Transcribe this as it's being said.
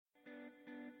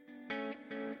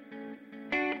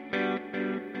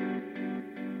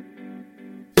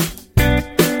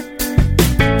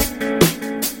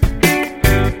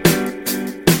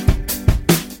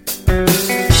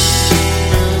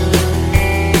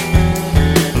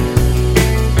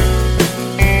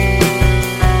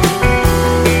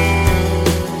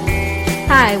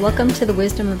welcome to the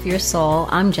Wisdom of Your Soul.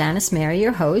 I'm Janice Mary,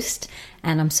 your host,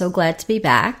 and I'm so glad to be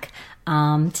back.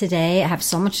 Today I have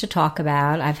so much to talk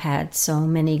about. I've had so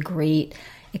many great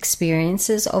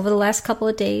experiences over the last couple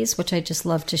of days, which I just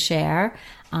love to share.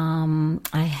 I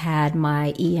had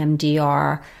my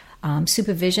EMDR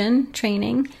supervision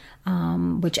training,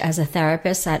 which as a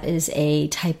therapist, that is a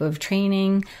type of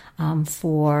training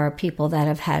for people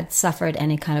that have suffered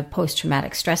any kind of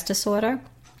post-traumatic stress disorder.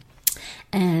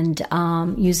 And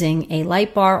using a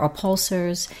light bar or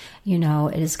pulsars,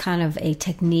 it is kind of a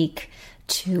technique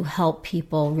to help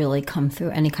people really come through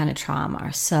any kind of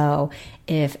trauma. So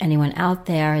if anyone out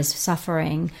there is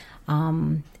suffering,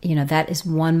 that is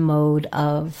one mode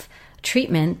of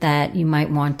treatment that you might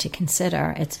want to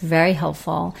consider. It's very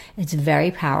helpful. It's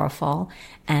very powerful.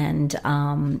 And,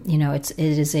 it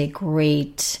is a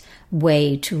great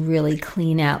way to really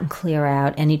clean out and clear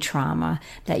out any trauma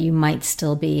that you might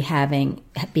still be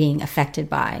being affected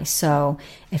by. So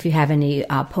if you have any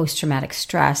post-traumatic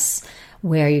stress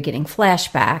where you're getting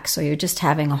flashbacks or you're just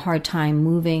having a hard time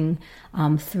moving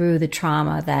through the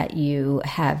trauma that you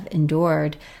have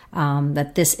endured,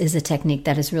 that this is a technique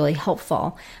that is really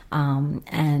helpful.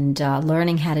 And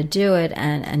learning how to do it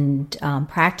and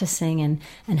practicing and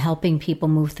helping people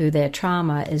move through their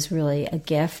trauma is really a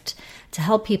gift to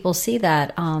help people see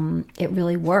that it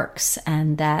really works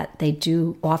and that they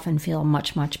do often feel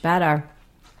much, much better.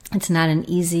 It's not an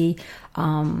easy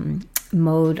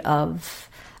mode of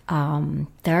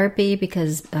therapy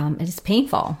because it is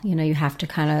painful. You have to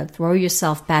kind of throw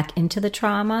yourself back into the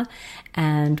trauma,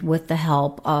 and with the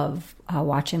help of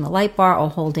watching the light bar or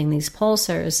holding these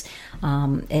pulsars,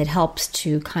 it helps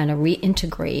to kind of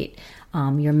reintegrate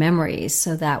your memories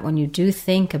so that when you do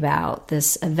think about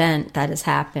this event that has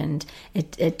happened,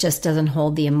 it just doesn't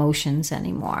hold the emotions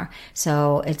anymore.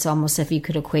 So it's almost if you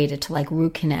could equate it to like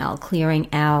root canal, clearing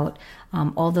out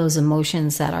all those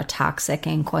emotions that are toxic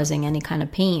and causing any kind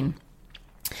of pain.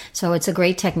 So it's a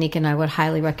great technique and I would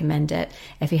highly recommend it.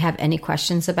 If you have any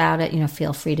questions about it,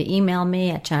 feel free to email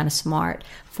me at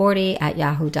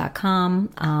janismart40@yahoo.com.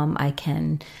 I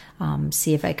can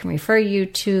see if I can refer you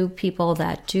to people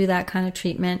that do that kind of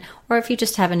treatment, or if you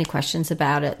just have any questions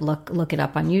about it, look it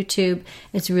up on YouTube.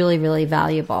 It's really, really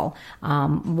valuable.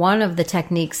 One of the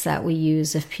techniques that we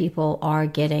use if people are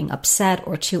getting upset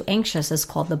or too anxious is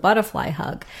called the butterfly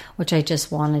hug, which I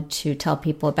just wanted to tell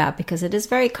people about because it is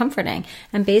very comforting.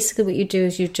 And basically what you do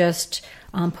is you just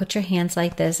put your hands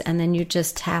like this and then you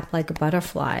just tap like a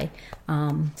butterfly.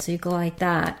 So you go like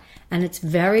that. And it's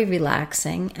very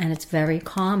relaxing and it's very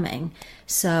calming.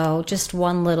 So just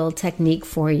one little technique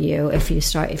for you if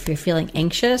you're feeling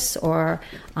anxious or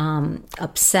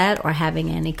upset or having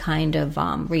any kind of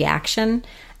reaction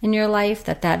in your life,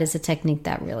 that is a technique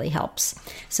that really helps.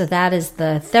 So that is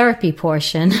the therapy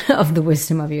portion of the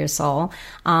Wisdom of Your Soul.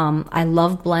 I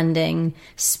love blending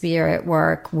spirit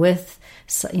work with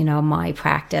my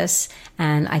practice,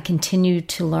 and I continue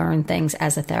to learn things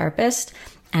as a therapist.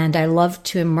 And I love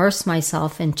to immerse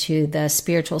myself into the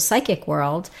spiritual psychic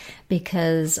world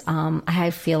because I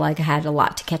feel like I had a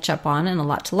lot to catch up on and a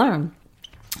lot to learn.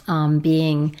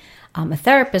 Being a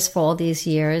therapist for all these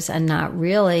years and not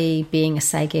really being a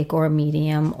psychic or a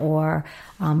medium or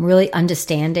really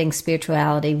understanding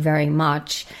spirituality very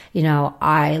much,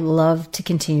 I love to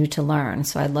continue to learn.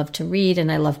 So I love to read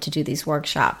and I love to do these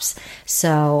workshops.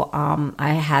 So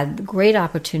I had the great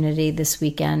opportunity this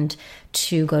weekend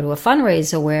to go to a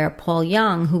fundraiser where Paul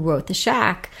Young, who wrote The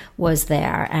Shack, was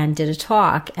there and did a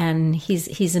talk, and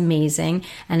he's amazing.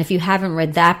 And if you haven't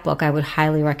read that book, I would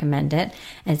highly recommend it.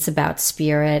 It's about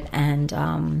spirit, and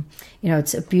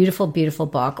it's a beautiful, beautiful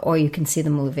book. Or you can see the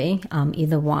movie,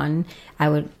 either one. I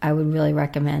would really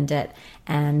recommend it.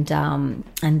 And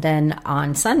then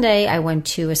on Sunday, I went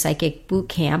to a psychic boot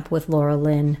camp with Laura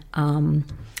Lynn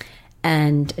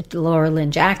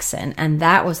Jackson, and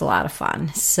that was a lot of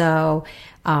fun. So,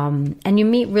 and you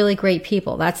meet really great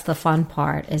people. That's the fun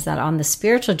part, is that on the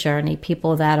spiritual journey,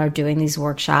 people that are doing these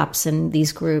workshops and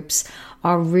these groups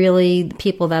are really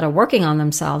people that are working on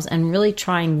themselves and really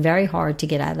trying very hard to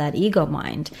get out of that ego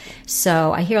mind.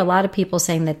 So I hear a lot of people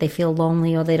saying that they feel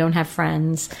lonely or they don't have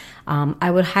friends. I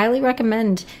would highly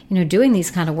recommend, doing these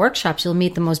kind of workshops. You'll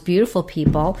meet the most beautiful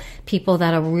people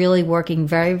that are really working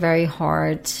very, very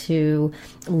hard to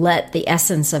let the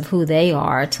essence of who they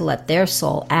are, to let their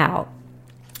soul out.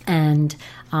 And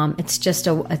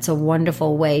it's a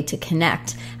wonderful way to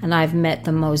connect. And I've met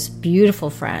the most beautiful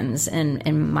friends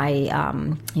in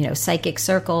my psychic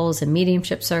circles and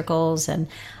mediumship circles, and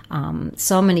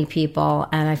so many people.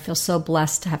 And I feel so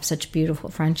blessed to have such beautiful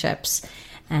friendships.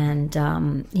 And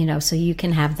so you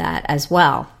can have that as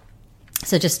well.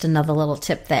 So just another little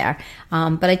tip there.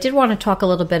 But I did want to talk a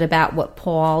little bit about what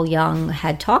Paul Young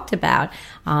had talked about.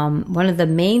 One of the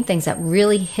main things that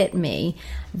really hit me,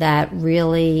 that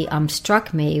really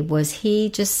struck me, was he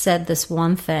just said this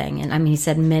one thing. And I mean, he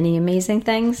said many amazing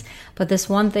things, but this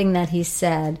one thing that he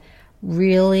said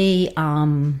really,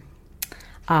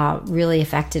 really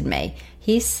affected me.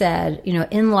 He said,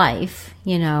 in life,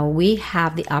 we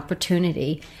have the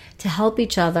opportunity to help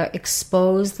each other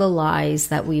expose the lies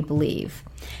that we believe.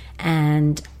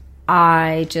 And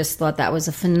I just thought that was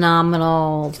a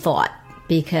phenomenal thought,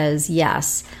 because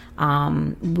yes,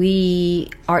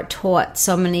 we are taught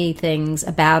so many things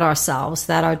about ourselves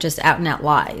that are just out and out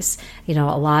lies. A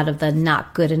lot of the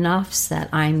not good enoughs, that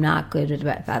I'm not good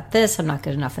about this, I'm not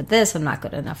good enough at this, I'm not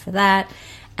good enough for that.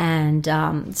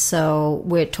 And so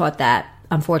we're taught that,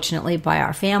 unfortunately, by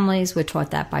our families. We're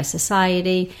taught that by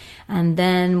society. And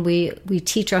then we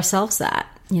teach ourselves that,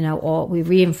 we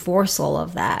reinforce all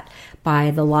of that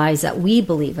by the lies that we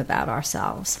believe about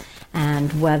ourselves.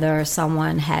 And whether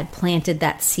someone had planted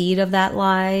that seed of that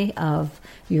lie of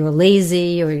you're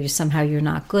lazy or somehow you're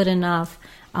not good enough,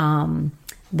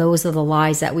 those are the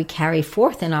lies that we carry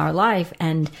forth in our life.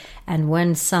 And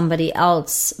when somebody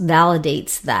else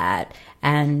validates that,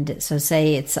 and so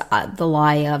say it's the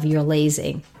lie of you're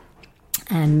lazy,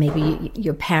 and maybe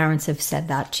your parents have said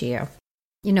that to you.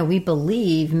 We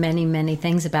believe many, many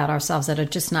things about ourselves that are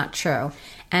just not true.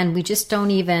 And we just don't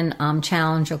even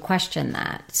challenge or question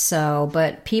that.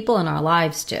 But people in our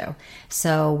lives do.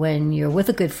 So when you're with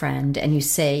a good friend and you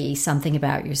say something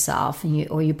about yourself,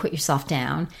 or you put yourself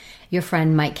down, your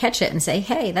friend might catch it and say,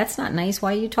 hey, that's not nice.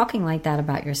 Why are you talking like that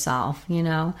about yourself?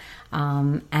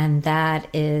 And that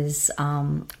is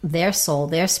their soul,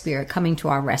 their spirit coming to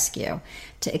our rescue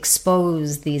to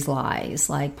expose these lies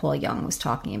like Paul Young was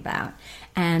talking about.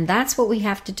 And that's what we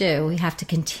have to do. We have to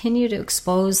continue to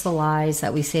expose the lies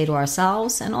that we say to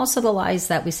ourselves, and also the lies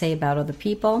that we say about other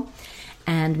people.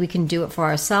 And we can do it for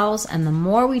ourselves. And the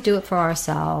more we do it for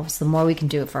ourselves, the more we can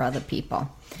do it for other people.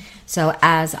 So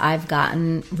as I've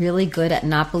gotten really good at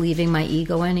not believing my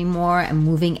ego anymore and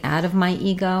moving out of my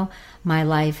ego, my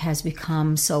life has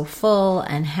become so full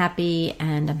and happy,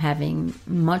 and I'm having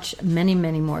many,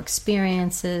 many more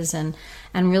experiences and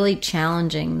really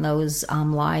challenging those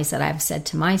lies that I've said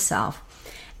to myself.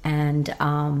 And,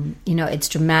 it's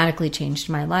dramatically changed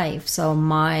my life. So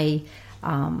my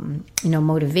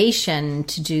motivation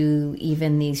to do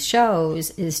even these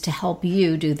shows is to help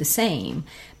you do the same,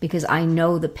 because I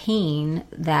know the pain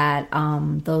that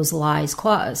those lies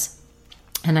cause.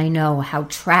 And I know how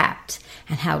trapped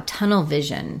and how tunnel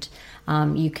visioned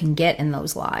you can get in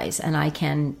those lies. And I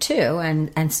can too,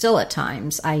 and still at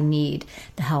times I need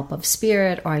the help of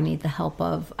spirit, or I need the help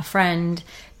of a friend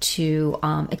to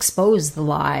expose the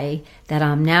lie that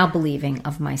I'm now believing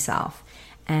of myself.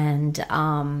 And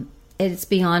it's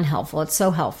beyond helpful. It's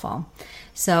so helpful.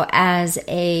 So as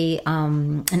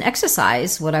an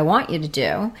exercise, what I want you to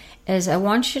do is I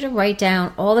want you to write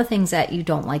down all the things that you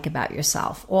don't like about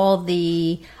yourself, all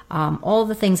the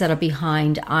things that are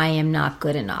behind I am not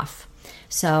good enough.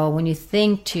 So when you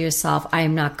think to yourself, I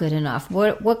am not good enough,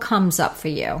 what comes up for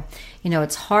you?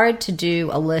 It's hard to do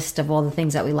a list of all the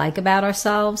things that we like about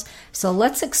ourselves. So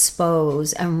let's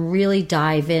expose and really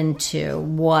dive into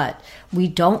what we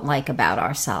don't like about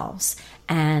ourselves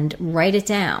and write it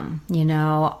down.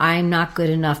 I'm not good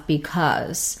enough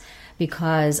because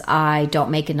I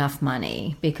don't make enough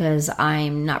money, because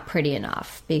I'm not pretty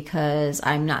enough, because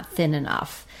I'm not thin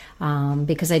enough,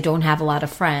 because I don't have a lot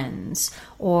of friends,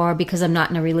 or because I'm not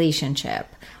in a relationship,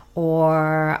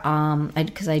 or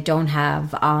because I don't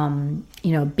have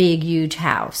big huge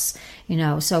house.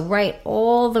 So write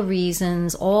all the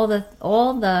reasons, all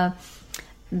the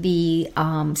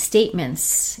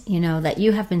statements that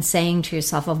you have been saying to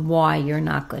yourself of why you're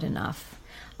not good enough.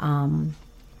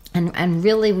 And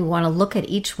really we want to look at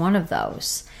each one of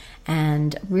those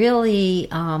and really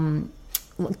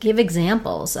give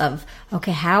examples of,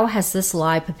 okay, how has this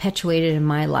lie perpetuated in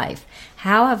my life?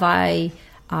 How have I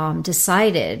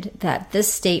decided that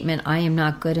this statement, I am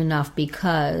not good enough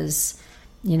because,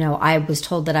 I was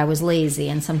told that I was lazy,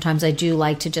 and sometimes I do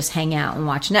like to just hang out and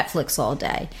watch Netflix all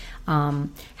day.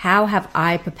 How have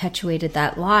I perpetuated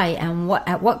that lie, and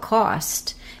at what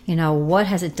cost? What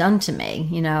has it done to me?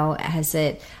 Has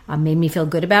it made me feel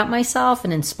good about myself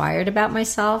and inspired about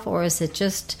myself, or is it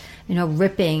just,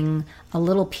 ripping a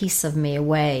little piece of me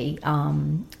away,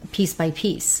 piece by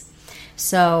piece?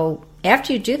 So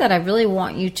after you do that, I really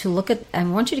want you to look at,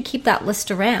 and want you to keep that list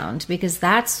around, because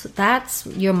that's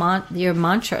your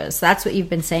mantras. That's what you've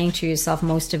been saying to yourself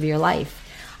most of your life.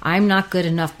 I'm not good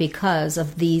enough because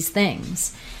of these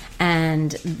things.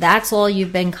 And that's all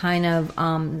you've been kind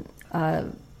of,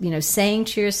 saying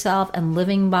to yourself and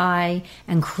living by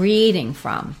and creating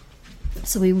from.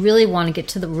 So we really want to get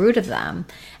to the root of them.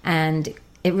 And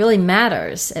it really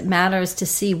matters. It matters to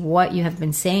see what you have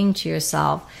been saying to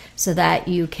yourself so that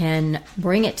you can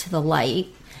bring it to the light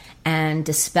and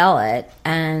dispel it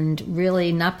and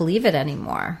really not believe it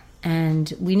anymore.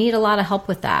 And we need a lot of help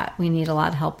with that. We need a lot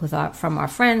of help from our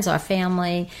friends, our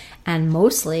family, and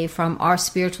mostly from our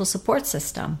spiritual support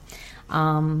system.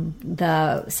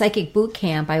 The psychic boot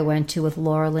camp I went to with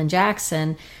Laura Lynn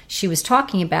Jackson, she was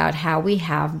talking about how we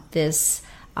have this,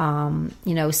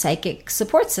 psychic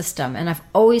support system. And I've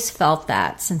always felt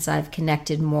that since I've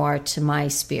connected more to my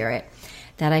spirit,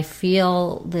 that I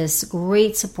feel this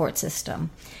great support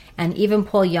system. And even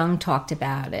Paul Young talked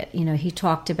about it. He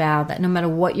talked about that no matter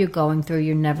what you're going through,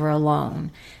 you're never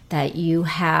alone. That you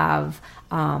have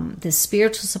this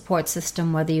spiritual support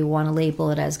system, whether you want to label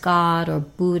it as God or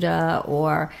Buddha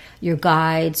or your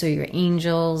guides or your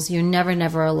angels, you're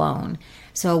never alone.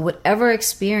 So whatever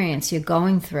experience you're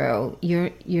going through,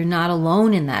 you're not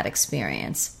alone in that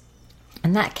experience.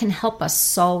 And that can help us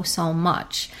so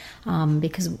much.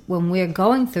 Because when we're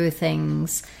going through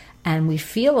things and we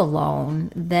feel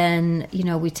alone, then,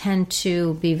 we tend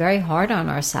to be very hard on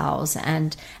ourselves.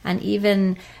 And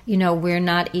even, we're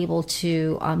not able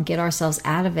to get ourselves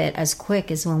out of it as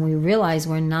quick as when we realize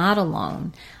we're not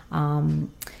alone.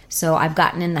 So I've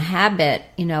gotten in the habit,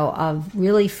 of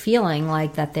really feeling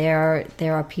like that there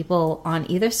are people on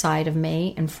either side of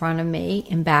me, in front of me,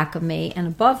 in back of me, and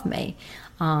above me.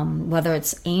 Whether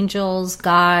it's angels,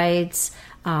 guides,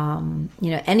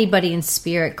 anybody in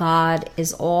spirit, God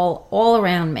is all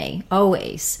around me,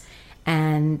 always.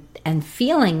 And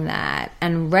feeling that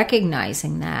and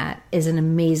recognizing that is an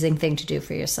amazing thing to do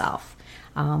for yourself.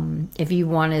 If you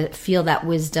want to feel that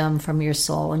wisdom from your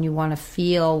soul and you want to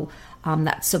feel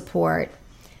that support,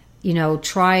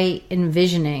 try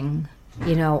envisioning,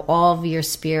 all of your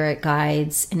spirit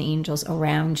guides and angels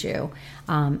around you.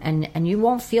 And you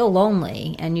won't feel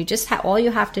lonely. And you just all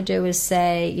you have to do is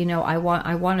say, I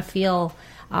want to feel,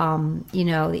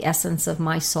 the essence of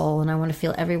my soul, and I want to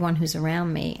feel everyone who's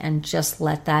around me, and just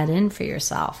let that in for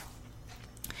yourself.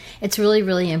 It's really,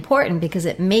 really important because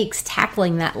it makes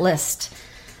tackling that list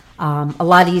a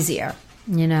lot easier.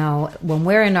 When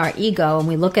we're in our ego and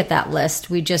we look at that list,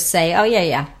 we just say, oh,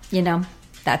 yeah,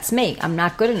 that's me. I'm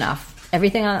not good enough.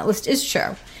 Everything on that list is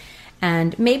true.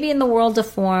 And maybe in the world of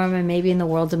form and maybe in the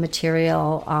world of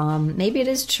material, maybe it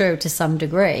is true to some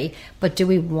degree, but do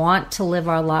we want to live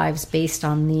our lives based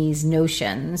on these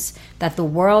notions that the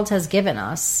world has given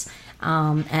us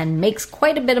and makes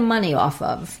quite a bit of money off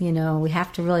of? We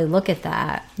have to really look at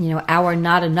that. Our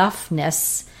not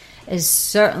enoughness is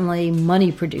certainly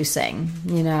money producing,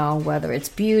 whether it's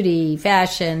beauty,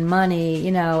 fashion, money,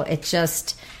 it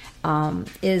just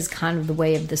is kind of the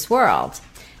way of this world.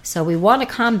 So we want to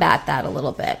combat that a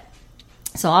little bit.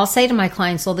 So I'll say to my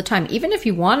clients all the time, even if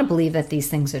you want to believe that these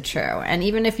things are true, and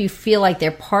even if you feel like they're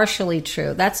partially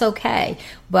true, that's okay.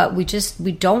 But we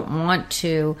don't want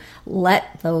to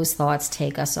let those thoughts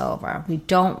take us over. We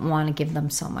don't want to give them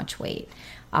so much weight.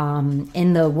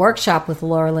 In the workshop with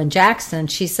Laura Lynn Jackson,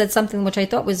 she said something which I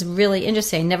thought was really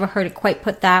interesting. I never heard it quite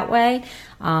put that way.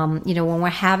 When we're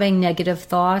having negative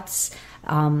thoughts,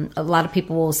 a lot of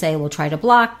people will say, well, try to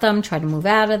block them, try to move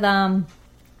out of them.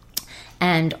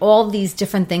 And all these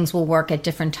different things will work at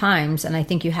different times. And I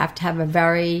think you have to have a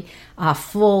very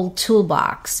full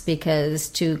toolbox, because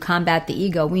to combat the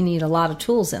ego, we need a lot of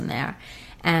tools in there.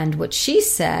 And what she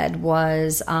said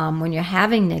was, when you're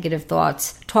having negative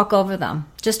thoughts, talk over them.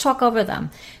 Just talk over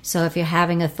them. So if you're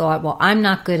having a thought, well, I'm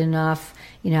not good enough,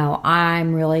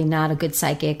 I'm really not a good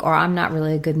psychic, or I'm not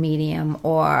really a good medium,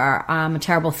 or I'm a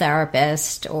terrible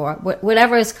therapist, or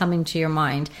whatever is coming to your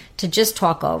mind, to just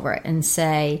talk over it and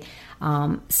say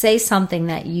something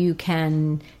that you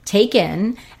can take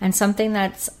in, and something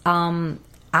that's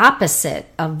opposite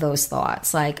of those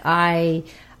thoughts. Like, I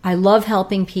love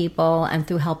helping people, and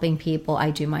through helping people,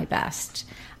 I do my best.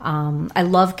 I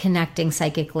love connecting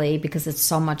psychically because it's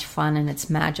so much fun and it's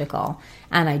magical,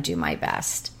 and I do my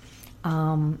best.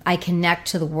 I connect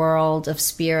to the world of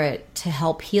spirit to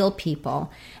help heal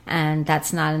people, and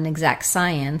that's not an exact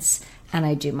science, and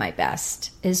I do my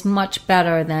best, is much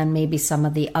better than maybe some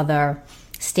of the other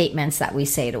statements that we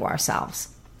say to ourselves.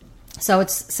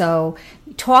 So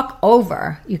talk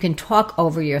over. You can talk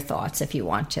over your thoughts if you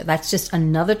want to. That's just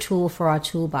another tool for our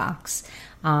toolbox.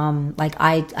 Like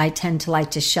I tend to like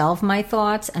to shelve my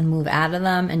thoughts and move out of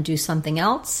them and do something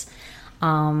else.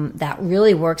 That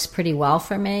really works pretty well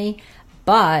for me.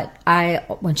 But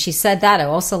when she said that, I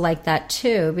also like that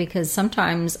too, because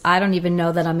sometimes I don't even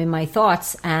know that I'm in my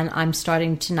thoughts and I'm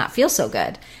starting to not feel so good.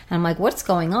 And I'm like, what's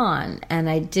going on? And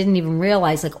I didn't even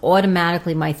realize, like,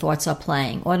 automatically my thoughts are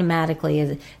playing.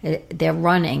 Automatically they're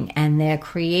running and they're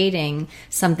creating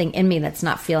something in me that's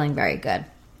not feeling very good.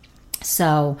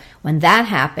 So when that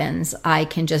happens, I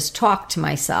can just talk to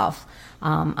myself.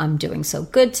 I'm doing so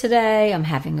good today. I'm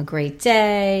having a great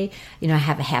day. I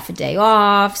have a half a day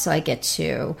off, so I get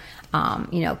to,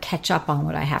 catch up on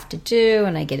what I have to do,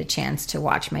 and I get a chance to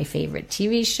watch my favorite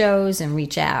TV shows and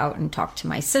reach out and talk to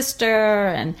my sister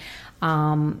and,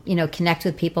 connect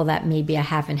with people that maybe I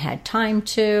haven't had time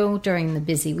to during the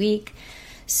busy week.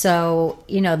 So,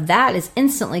 that is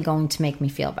instantly going to make me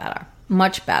feel better,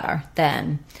 much better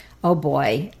than, oh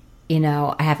boy,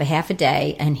 I have a half a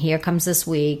day and here comes this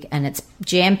week and it's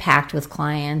jam-packed with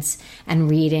clients and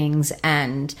readings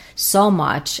and so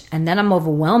much. And then I'm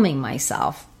overwhelming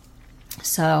myself.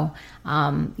 So,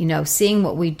 seeing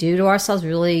what we do to ourselves,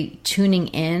 really tuning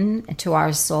in to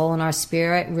our soul and our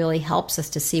spirit really helps us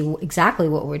to see exactly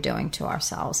what we're doing to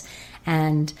ourselves.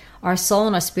 And our soul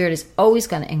and our spirit is always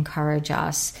going to encourage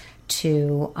us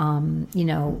to,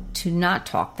 to not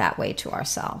talk that way to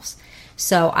ourselves.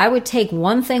 So I would take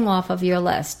one thing off of your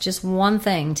list, just one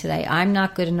thing today. I'm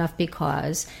not good enough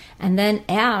because, and then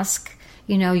ask,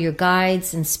 your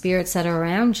guides and spirits that are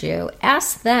around you,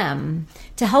 ask them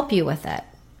to help you with it.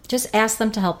 Just ask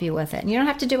them to help you with it. And you don't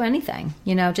have to do anything,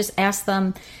 just ask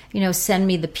them, send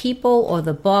me the people or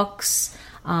the books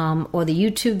or the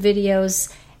YouTube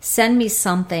videos. Send me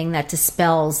something that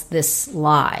dispels this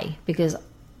lie because,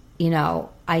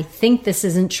 I think this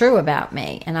isn't true about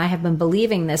me, and I have been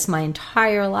believing this my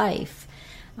entire life.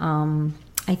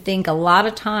 I think a lot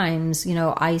of times,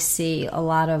 I see a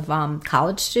lot of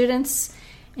college students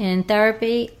in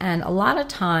therapy, and a lot of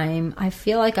time I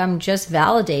feel like I'm just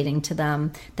validating to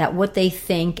them that what they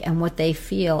think and what they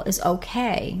feel is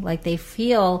okay. Like they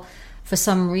feel for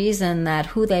some reason that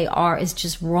who they are is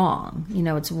just wrong.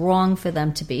 It's wrong for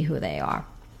them to be who they are.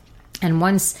 And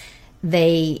once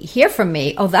they hear from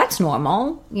me, oh, that's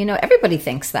normal. Everybody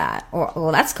thinks that, or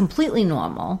well, that's completely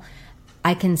normal.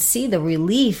 I can see the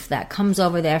relief that comes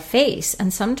over their face.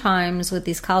 And sometimes with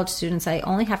these college students, I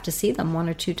only have to see them one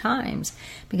or two times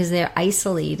because they're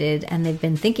isolated and they've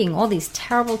been thinking all these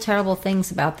terrible, terrible things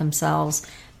about themselves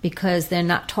because they're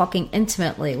not talking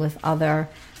intimately with other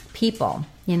people.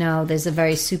 There's a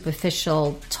very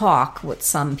superficial talk with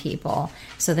some people.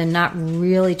 So they're not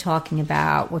really talking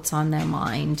about what's on their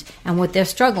mind and what they're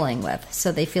struggling with.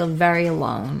 So they feel very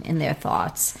alone in their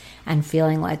thoughts and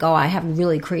feeling like, oh, I have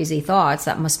really crazy thoughts.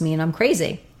 That must mean I'm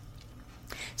crazy.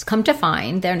 So come to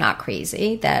find they're not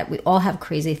crazy, that we all have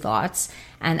crazy thoughts.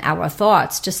 And our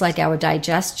thoughts, just like our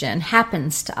digestion,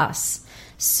 happens to us.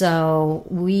 So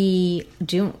we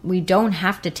don't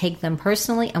have to take them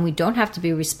personally, and we don't have to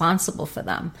be responsible for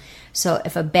them. So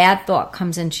if a bad thought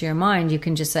comes into your mind, you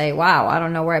can just say, wow, I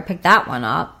don't know where I picked that one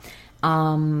up.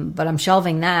 But I'm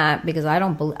shelving that because I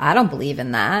don't believe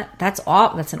in that. That's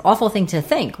an awful thing to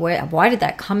think. Why did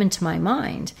that come into my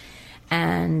mind?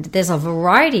 And there's a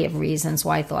variety of reasons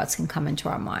why thoughts can come into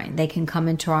our mind. They can come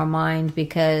into our mind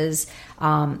because,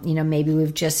 maybe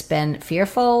we've just been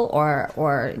fearful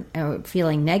or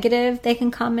feeling negative. They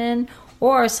can come in.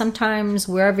 Or sometimes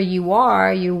wherever you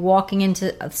are, you're walking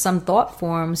into some thought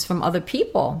forms from other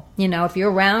people. If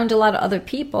you're around a lot of other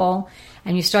people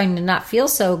and you're starting to not feel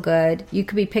so good, you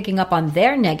could be picking up on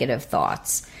their negative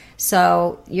thoughts.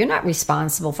 So you're not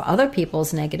responsible for other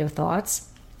people's negative thoughts.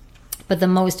 But the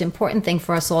most important thing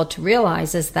for us all to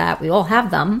realize is that we all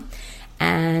have them,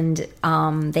 and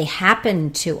they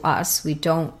happen to us. We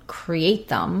don't create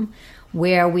them.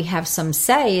 Where we have some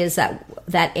say is that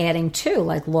adding to,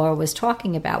 like Laura was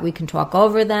talking about, we can talk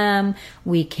over them.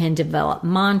 We can develop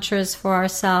mantras for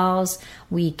ourselves.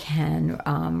 We can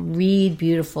read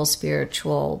beautiful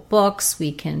spiritual books.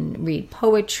 We can read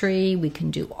poetry. We can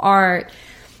do art.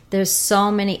 There's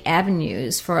so many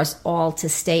avenues for us all to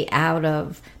stay out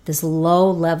of this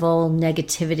low-level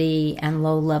negativity and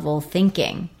low-level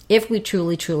thinking if we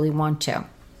truly, truly want to.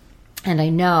 And I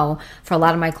know for a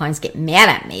lot of my clients get mad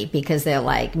at me because they're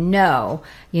like, no,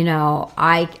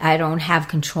 I don't have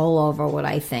control over what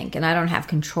I think, and I don't have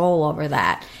control over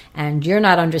that, and you're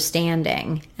not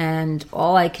understanding. And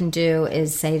all I can do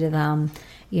is say to them,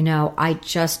 I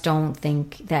just don't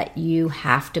think that you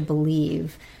have to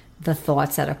believe the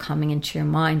thoughts that are coming into your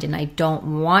mind, and I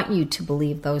don't want you to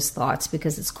believe those thoughts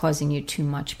because it's causing you too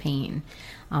much pain.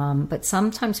 But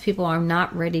sometimes people are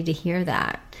not ready to hear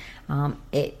that.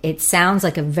 It sounds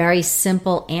like a very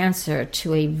simple answer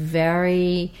to a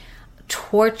very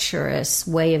torturous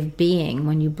way of being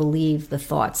when you believe the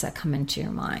thoughts that come into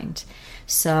your mind.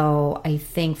 So I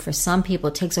think for some people,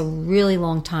 it takes a really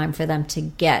long time for them to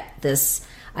get this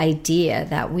idea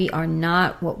that we are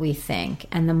not what we think.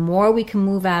 And the more we can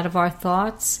move out of our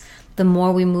thoughts, the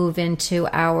more we move into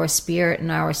our spirit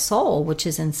and our soul, which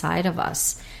is inside of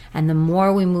us. And the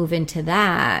more we move into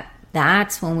that,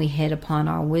 that's when we hit upon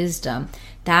our wisdom.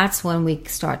 That's when we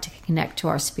start to connect to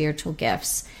our spiritual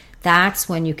gifts. That's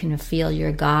when you can feel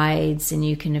your guides and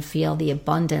you can feel the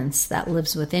abundance that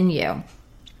lives within you.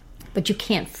 But you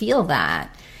can't feel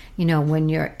that, when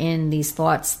you're in these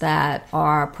thoughts that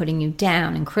are putting you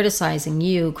down and criticizing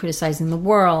you, criticizing the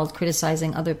world,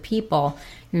 criticizing other people.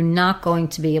 You're not going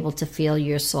to be able to feel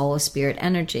your soul or spirit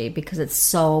energy because it's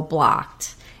so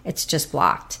blocked. It's just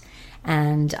blocked.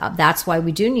 And that's why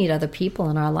we do need other people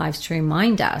in our lives to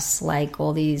remind us, like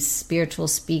all these spiritual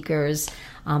speakers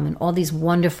and all these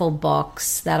wonderful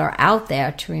books that are out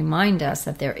there to remind us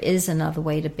that there is another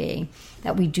way to be,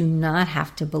 that we do not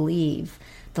have to believe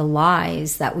the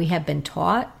lies that we have been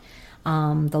taught,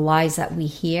 the lies that we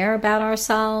hear about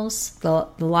ourselves, the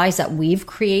lies that we've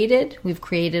created. We've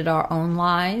created our own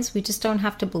lies. We just don't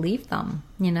have to believe them,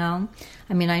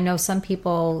 I mean, I know some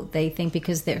people, they think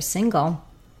because they're single,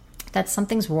 that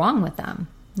something's wrong with them,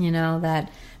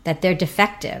 that they're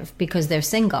defective because they're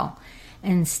single.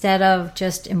 Instead of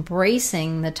just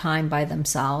embracing the time by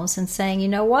themselves and saying, you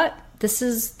know what? This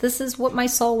is what my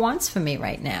soul wants for me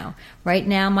right now. Right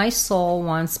now, my soul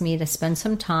wants me to spend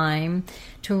some time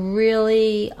to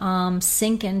really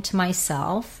sink into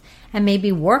myself and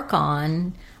maybe work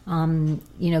on,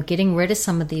 getting rid of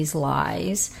some of these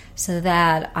lies so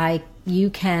that I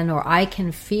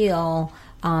can feel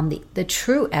the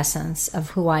true essence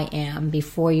of who I am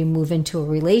before you move into a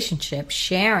relationship,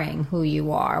 sharing who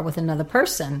you are with another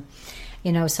person.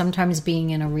 Sometimes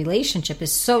being in a relationship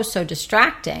is so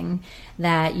distracting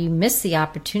that you miss the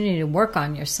opportunity to work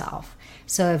on yourself.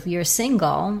 So if you're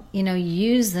single,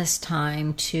 use this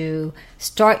time to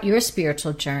start your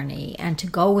spiritual journey and to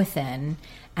go within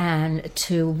and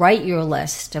to write your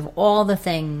list of all the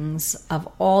things, of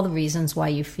all the reasons why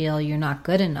you feel you're not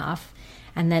good enough,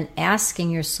 and then asking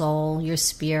your soul, your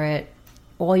spirit,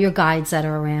 all your guides that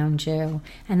are around you,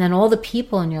 and then all the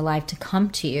people in your life to come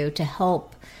to you to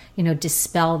help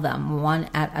dispel them one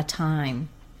at a time.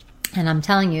 And I'm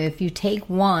telling you, if you take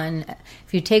one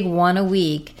a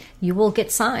week, you will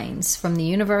get signs from the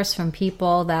universe, from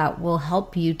people that will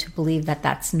help you to believe that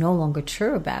that's no longer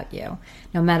true about you.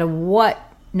 No matter what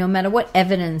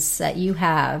evidence that you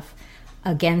have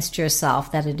against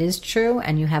yourself that it is true,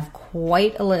 and you have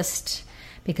quite a list.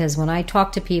 Because when I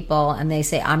talk to people and they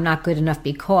say, I'm not good enough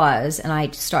because, and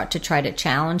I start to try to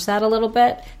challenge that a little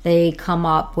bit, they come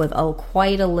up with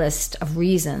quite a list of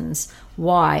reasons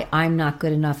why I'm not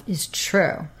good enough is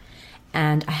true.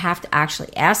 And I have to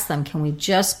actually ask them, can we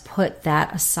just put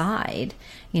that aside,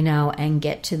 and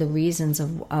get to the reasons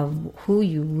of who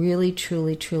you really,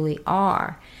 truly, truly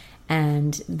are.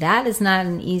 And that is not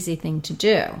an easy thing to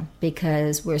do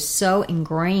because we're so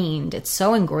ingrained, it's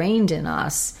so ingrained in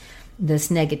us, this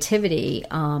negativity,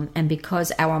 and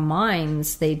because our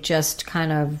minds, that's just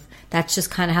kind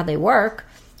of how they work,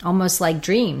 almost like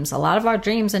dreams. A lot of our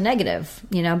dreams are negative,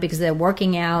 because they're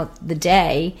working out the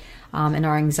day and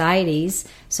our anxieties.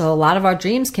 So a lot of our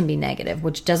dreams can be negative,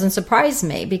 which doesn't surprise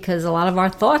me because a lot of our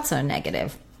thoughts are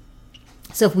negative.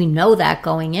 So if we know that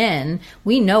going in,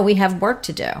 we know we have work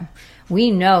to do. We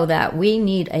know that we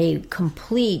need a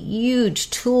complete, huge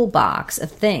toolbox of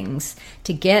things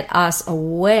to get us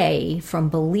away from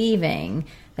believing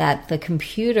that the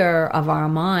computer of our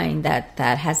mind that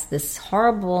has this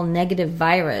horrible negative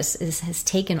virus has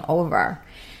taken over.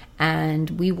 And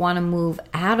we want to move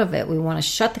out of it. We want to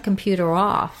shut the computer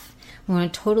off. We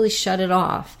want to totally shut it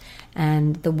off.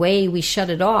 And the way we shut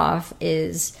it off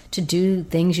is to do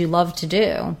things you love to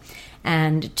do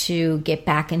and to get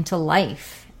back into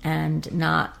life. And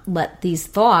not let these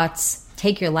thoughts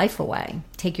take your life away,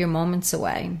 take your moments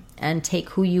away, and take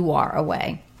who you are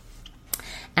away.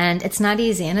 And it's not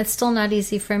easy, and it's still not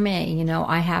easy for me.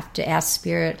 I have to ask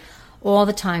Spirit all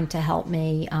the time to help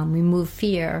me remove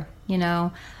fear,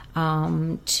 to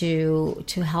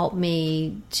help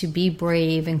me to be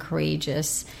brave and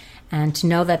courageous, and to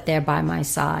know that they're by my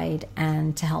side,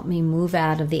 and to help me move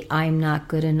out of the I'm not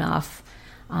good enough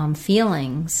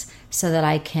feelings, so that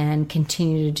I can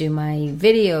continue to do my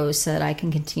videos, so that I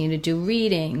can continue to do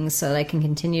readings, so that I can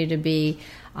continue to be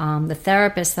the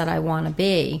therapist that I want to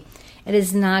be. It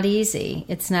is not easy.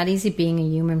 It's not easy being a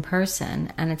human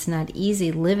person, and it's not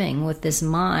easy living with this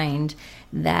mind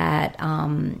that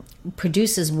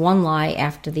produces one lie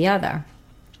after the other.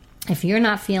 If you're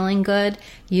not feeling good,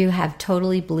 you have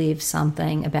totally believed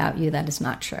something about you that is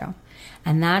not true.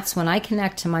 And that's when I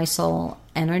connect to my soul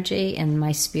energy and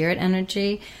my spirit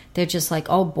energy. They're just like,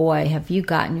 oh boy, have you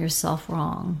gotten yourself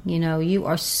wrong. You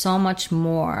are so much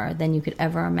more than you could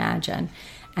ever imagine.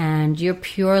 And you're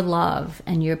pure love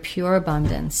and you're pure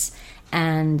abundance.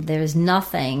 And there's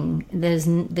nothing,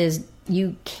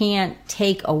 you can't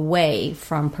take away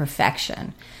from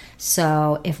perfection.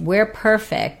 So if we're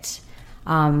perfect,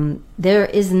 there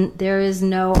is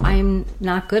no I'm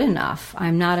not good enough,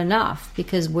 I'm not enough,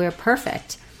 because we're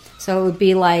perfect. So it would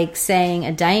be like saying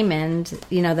a diamond,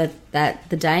 that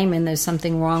the diamond, there's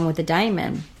something wrong with the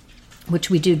diamond, which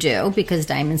we do, because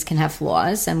diamonds can have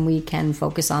flaws, and we can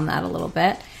focus on that a little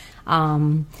bit.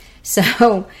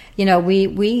 So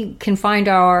we can find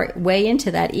our way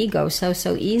into that ego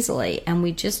so easily, and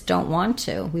we just don't want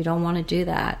to. We don't want to do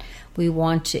that. We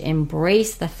want to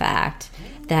embrace the fact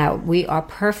that we are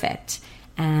perfect,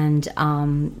 and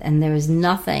there is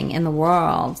nothing in the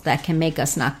world that can make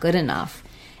us not good enough,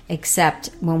 except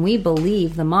when we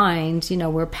believe the mind.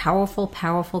 We're powerful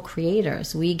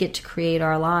creators. We get to create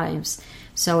our lives.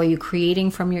 So are you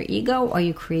creating from your ego, or are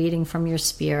you creating from your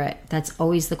spirit? That's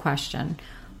always the question.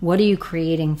 What are you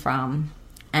creating from?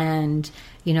 And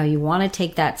you want to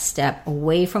take that step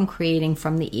away from creating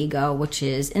from the ego, which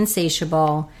is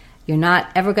insatiable. You're not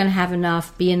ever going to have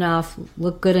enough, be enough,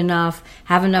 look good enough,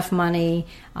 have enough money.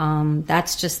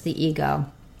 That's just the ego.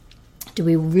 Do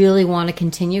we really want to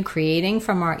continue creating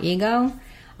from our ego?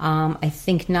 I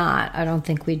think not. I don't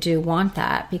think we do want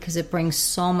that, because it brings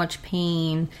so much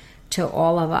pain to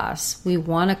all of us. We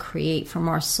want to create from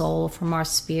our soul, from our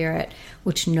spirit,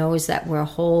 which knows that we're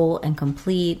whole and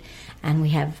complete, and we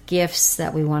have gifts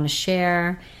that we want to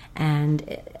share. And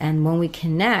when we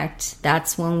connect,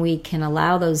 that's when we can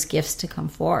allow those gifts to come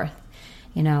forth.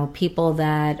 People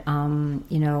that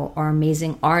are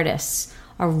amazing artists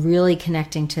are really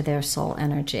connecting to their soul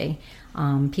energy.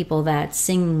 People that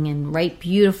sing and write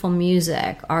beautiful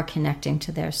music are connecting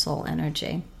to their soul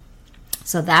energy.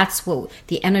 So that's what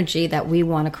the energy that we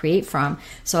want to create from.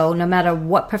 So no matter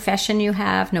what profession you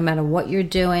have, no matter what you're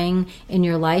doing in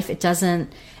your life, it doesn't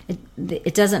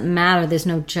matter. There's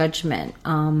no judgment.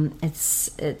 It's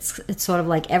sort of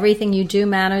like everything you do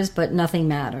matters, but nothing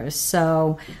matters.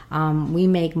 So we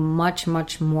make much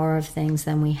more of things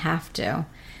than we have to.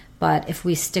 But if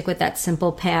we stick with that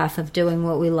simple path of doing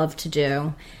what we love to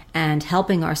do and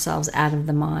helping ourselves out of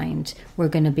the mind, we're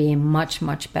going to be in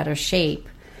much better shape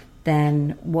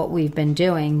than what we've been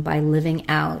doing by living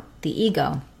out the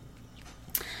ego.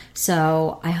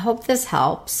 So I hope this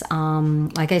helps.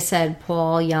 Like I said,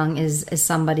 Paul Young is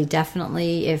somebody,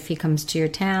 definitely, if he comes to your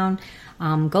town,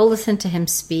 go listen to him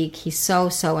speak. He's so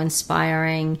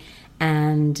inspiring,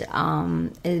 and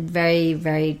a very,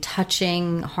 very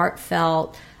touching,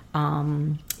 heartfelt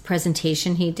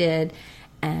presentation he did.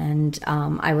 And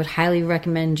I would highly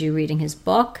recommend you reading his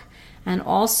book. And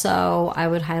also, I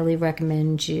would highly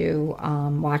recommend you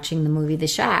watching the movie The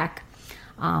Shack.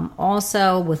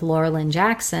 Also, with Laura Lynn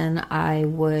Jackson, I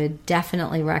would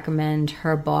definitely recommend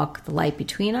her book, The Light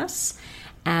Between Us.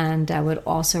 And I would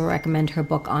also recommend her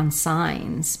book on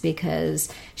signs,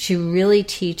 because she really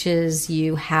teaches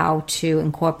you how to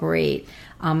incorporate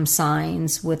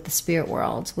signs with the spirit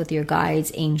world, with your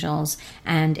guides, angels.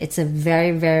 And it's a very,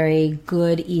 very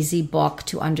good, easy book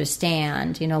to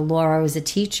understand. Laura was a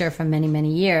teacher for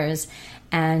many years,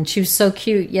 and she was so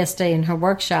cute yesterday in her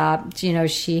workshop.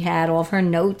 She had all of her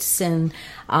notes, and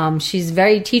she's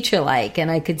very teacher-like,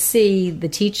 and I could see the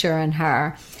teacher in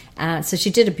her. So she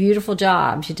did a beautiful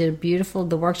job.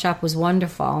 The workshop was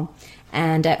wonderful.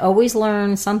 And I always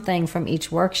learn something from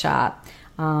each workshop.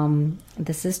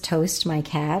 This is Toast, my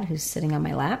cat, who's sitting on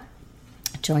my lap,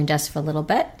 joined us for a little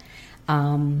bit.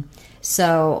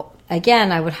 So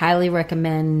again, I would highly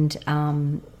recommend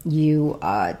you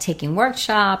taking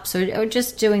workshops or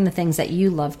just doing the things that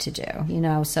you love to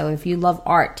do. So if you love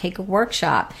art, take a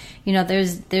workshop.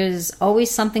 There's always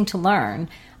something to learn.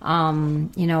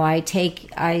 I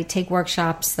take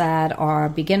workshops that are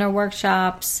beginner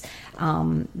workshops,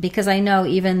 because I know,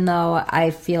 even though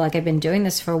I feel like I've been doing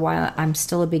this for a while, I'm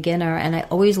still a beginner, and I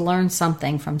always learn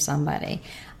something from somebody.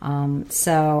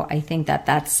 So I think that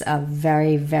that's a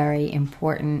very, very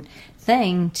important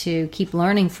thing, to keep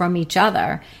learning from each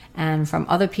other and from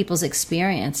other people's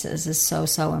experiences is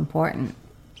so important.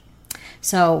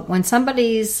 So when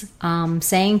somebody's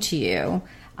saying to you,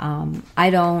 I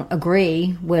don't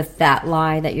agree with that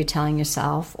lie that you're telling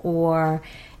yourself, or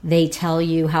they tell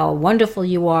you how wonderful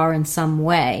you are in some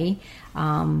way,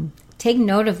 take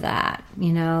note of that.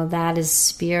 That is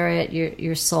spirit,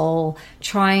 your soul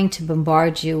trying to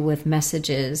bombard you with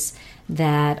messages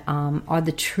that are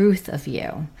the truth of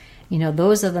you.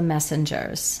 Those are the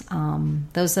messengers.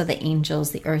 Those are the angels,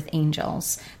 the earth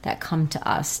angels that come to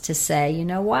us to say, you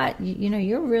know what,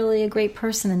 you're really a great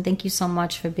person, and thank you so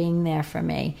much for being there for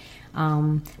me.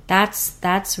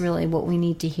 That's really what we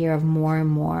need to hear of more and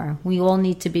more. We all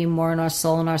need to be more in our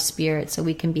soul and our spirit so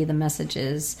we can be the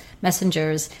messengers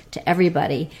to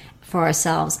everybody, for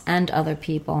ourselves and other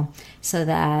people, so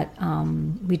that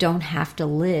we don't have to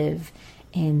live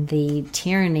in the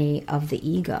tyranny of the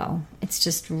ego. It's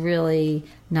just really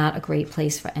not a great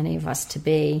place for any of us to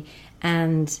be.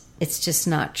 And it's just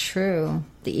not true.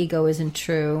 The ego isn't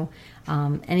true.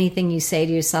 Anything you say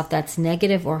to yourself that's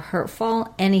negative or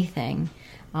hurtful, anything,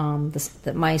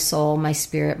 that my soul, my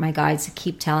spirit, my guides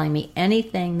keep telling me,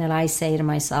 anything that I say to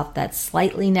myself that's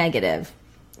slightly negative,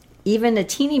 even a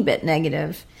teeny bit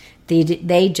negative,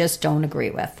 they just don't agree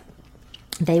with.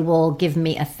 They will give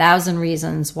me 1,000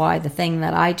 reasons why the thing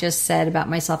that I just said about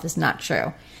myself is not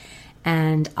true.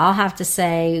 And I'll have to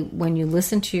say, when you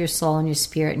listen to your soul and your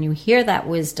spirit and you hear that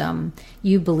wisdom,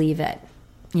 you believe it.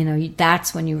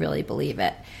 That's when you really believe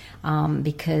it.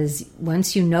 Because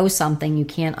once you know something, you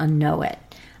can't unknow it.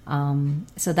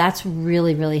 So that's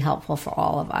really, really helpful for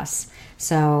all of us.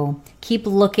 So keep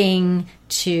looking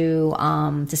to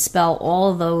dispel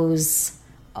all those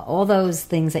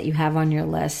things that you have on your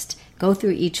list. Go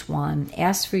through each one.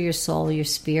 Ask for your soul, your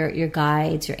spirit, your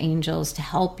guides, your angels to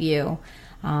help you,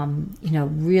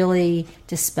 really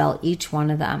dispel each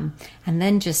one of them. And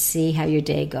then just see how your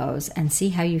day goes and see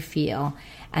how you feel,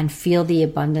 and feel the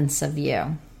abundance of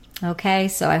you. Okay,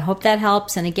 so I hope that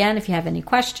helps. And again, if you have any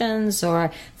questions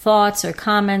or thoughts or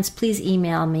comments, please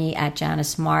email me at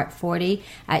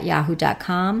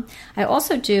janismart40@yahoo.com. I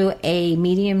also do a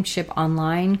mediumship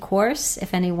online course.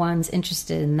 If anyone's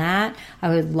interested in that, I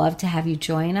would love to have you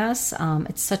join us.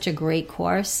 It's such a great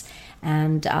course,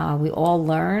 and we all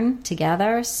learn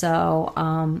together. So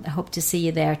I hope to see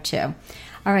you there too.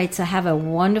 All right, so have a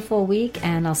wonderful week,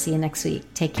 and I'll see you next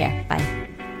week. Take care. Bye.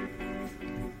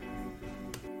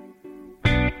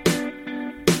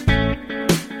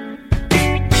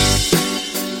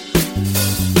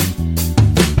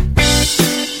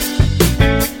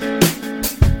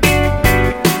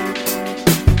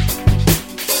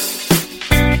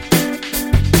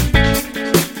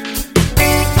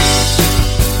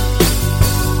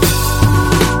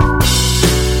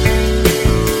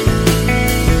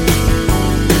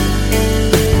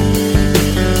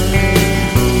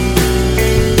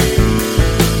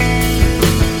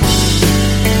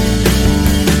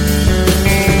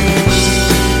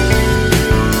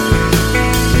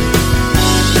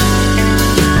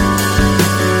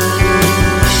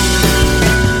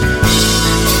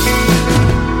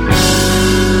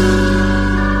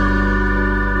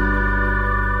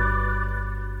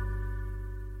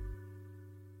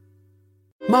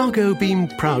 Margot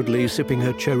beamed proudly, sipping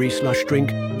her cherry slush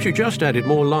drink. She just added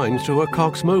more lines to her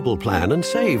Cox mobile plan and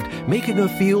saved, making her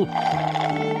feel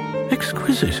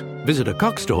exquisite. Visit a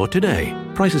Cox store today.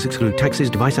 Prices exclude taxes,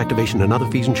 device activation, and other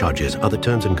fees and charges. Other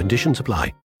terms and conditions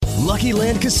apply. Lucky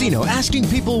Land Casino, asking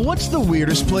people, what's the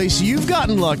weirdest place you've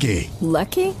gotten lucky?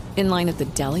 Lucky? In line at the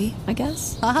deli, I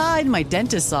guess? Aha, in my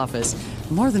dentist's office.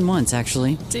 More than once,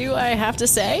 actually. Do I have to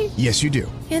say? Yes, you do.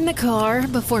 In the car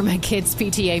before my kids'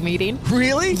 PTA meeting.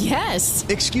 Really? Yes.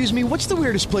 Excuse me, what's the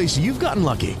weirdest place you've gotten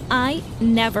lucky? I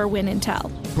never win and tell.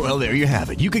 Well, there you have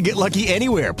it. You can get lucky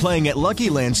anywhere, playing at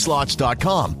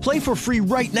LuckyLandSlots.com. Play for free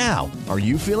right now. Are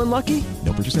you feeling lucky?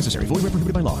 No purchase necessary. Void where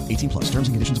prohibited by law. 18+. Terms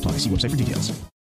and conditions apply. See website for details.